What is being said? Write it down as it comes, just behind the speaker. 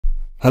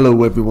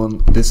Hello everyone,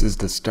 this is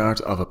the start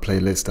of a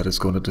playlist that is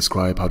going to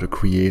describe how to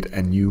create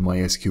a new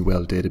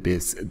MySQL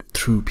database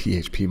through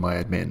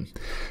phpmyadmin.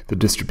 The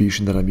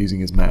distribution that I'm using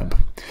is MAMP.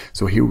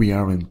 So here we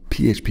are in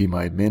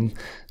phpmyadmin.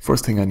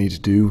 First thing I need to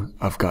do,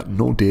 I've got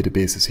no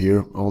databases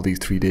here. All these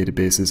three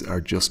databases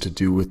are just to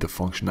do with the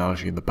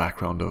functionality in the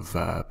background of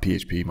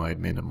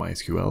phpmyadmin and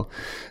MySQL.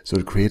 So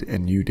to create a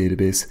new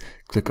database,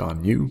 click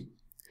on New,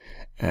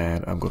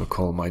 and I'm going to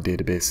call my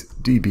database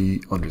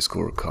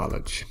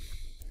db_college.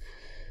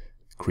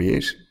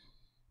 Create.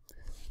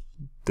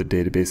 The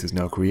database is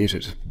now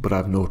created, but I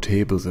have no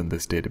tables in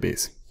this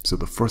database. So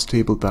the first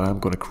table that I'm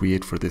going to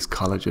create for this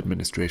college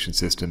administration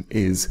system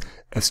is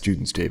a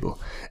students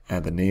table,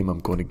 and the name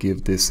I'm going to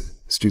give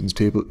this students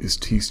table is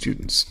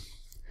T-Students.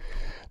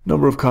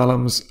 Number of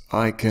columns,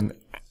 I can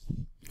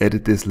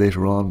edit this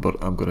later on,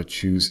 but I'm going to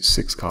choose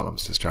 6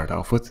 columns to start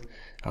off with.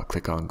 I'll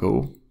click on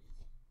Go,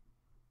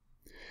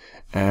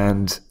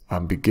 and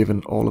I'm be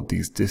given all of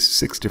these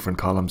 6 different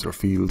columns or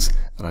fields,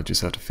 and I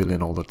just have to fill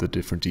in all of the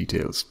different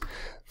details.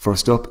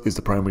 First up is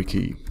the primary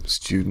key.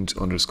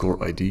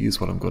 Student_ID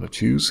is what I'm going to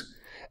choose,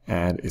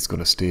 and it's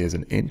going to stay as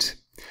an int.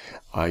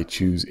 I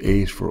choose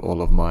 8 for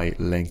all of my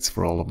lengths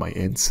for all of my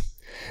ints.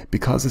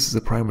 Because this is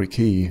a primary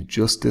key,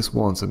 just this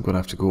once I'm going to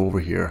have to go over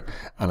here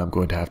and I'm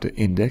going to have to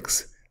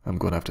index. I'm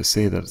going to have to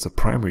say that it's a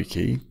primary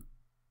key.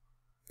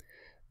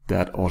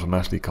 That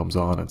automatically comes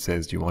on and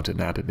says, do you want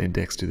to add an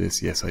index to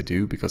this? Yes, I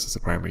do, because it's a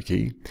primary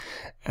key.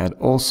 And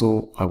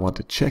also I want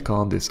to check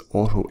on this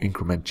auto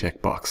increment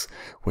checkbox,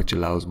 which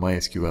allows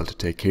MySQL to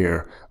take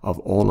care of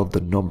all of the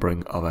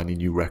numbering of any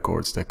new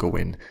records that go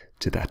in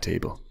to that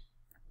table.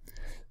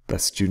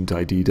 That's student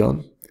ID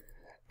done.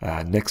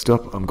 Next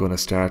up, I'm going to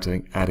start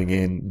adding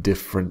in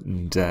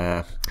different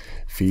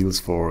fields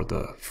for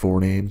the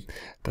forename.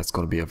 That's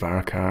going to be a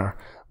varchar,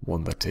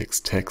 one that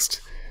takes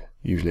text.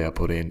 Usually I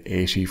put in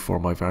 80 for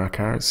my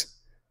varchars,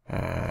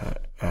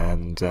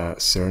 and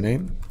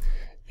surname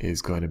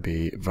is going to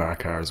be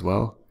varchar as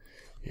well,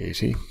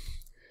 80.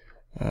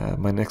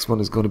 My next one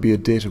is going to be a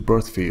date of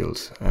birth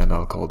field, and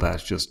I'll call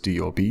that just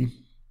DOB.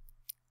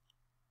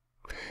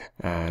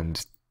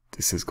 And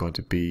this is going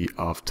to be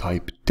of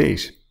type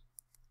date,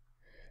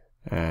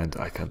 and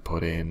I can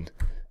put in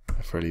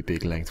a fairly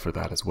big length for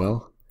that as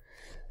well.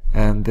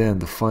 And then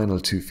the final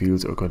 2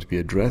 fields are going to be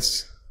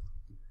address.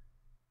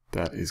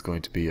 That is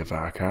going to be a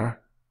varchar,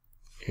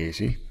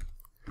 80.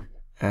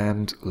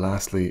 And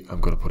lastly,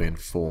 I'm going to put in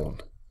phone.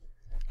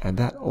 And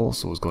that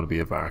also is going to be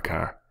a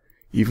varchar.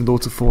 Even though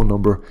it's a phone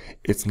number,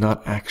 it's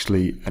not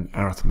actually an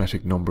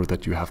arithmetic number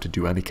that you have to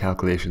do any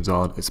calculations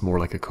on. It's more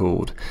like a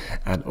code.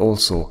 And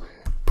also,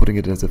 putting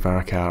it as a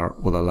varchar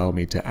will allow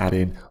me to add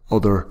in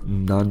other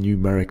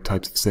non-numeric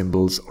types of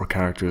symbols or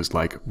characters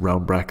like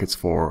round brackets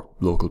for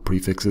local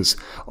prefixes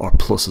or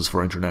pluses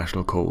for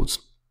international codes.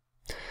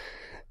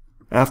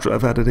 After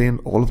I've added in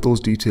all of those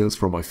details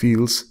for my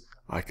fields,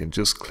 I can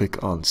just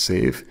click on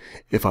Save.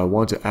 If I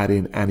want to add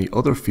in any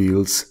other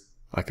fields,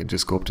 I can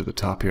just go up to the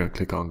top here and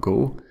click on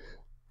Go.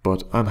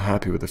 But I'm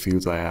happy with the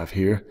fields I have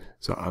here,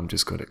 so I'm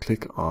just going to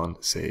click on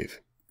Save.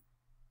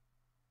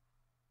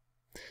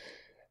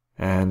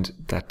 And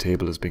that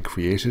table has been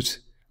created.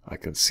 I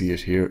can see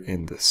it here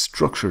in the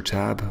Structure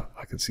tab.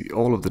 I can see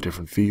all of the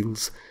different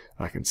fields.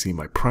 I can see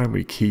my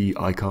primary key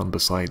icon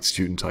beside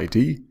student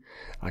ID.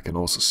 I can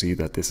also see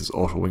that this is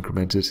auto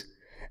incremented,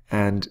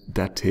 and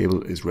that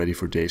table is ready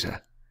for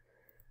data.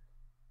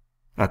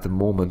 At the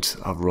moment,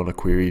 I've run a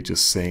query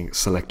just saying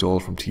select all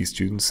from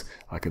T-Students.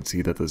 I can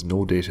see that there's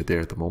no data there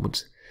at the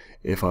moment.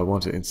 If I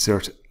want to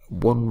insert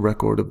one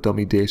record of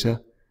dummy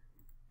data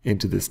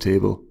into this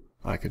table,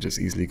 I can just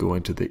easily go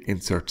into the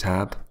Insert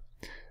tab.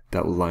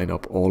 That will line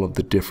up all of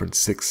the different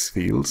 6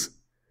 fields.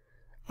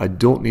 I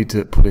don't need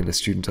to put in a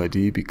student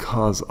ID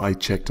because I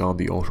checked on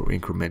the auto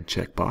increment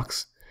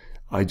checkbox.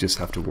 I just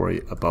have to worry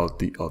about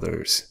the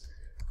others.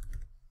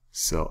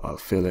 So I'll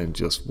fill in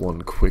just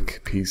one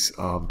quick piece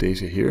of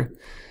data here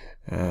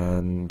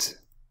and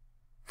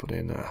put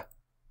in a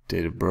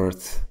date of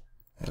birth,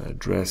 an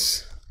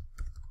address,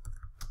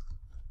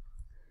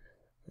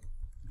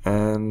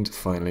 and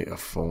finally a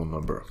phone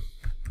number.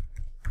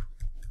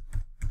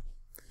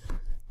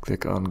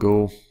 Click on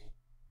Go.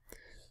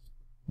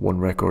 One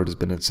record has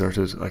been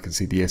inserted. I can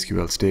see the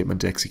SQL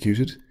statement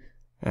executed,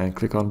 and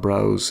click on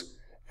Browse.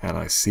 And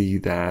I see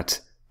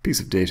that piece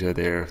of data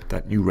there,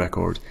 that new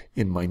record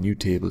in my new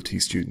table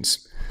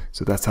T-Students.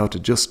 So that's how to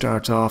just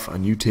start off a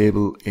new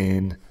table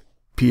in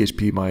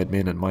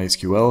phpmyadmin and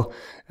MySQL,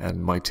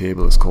 and my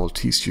table is called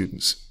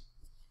T-Students.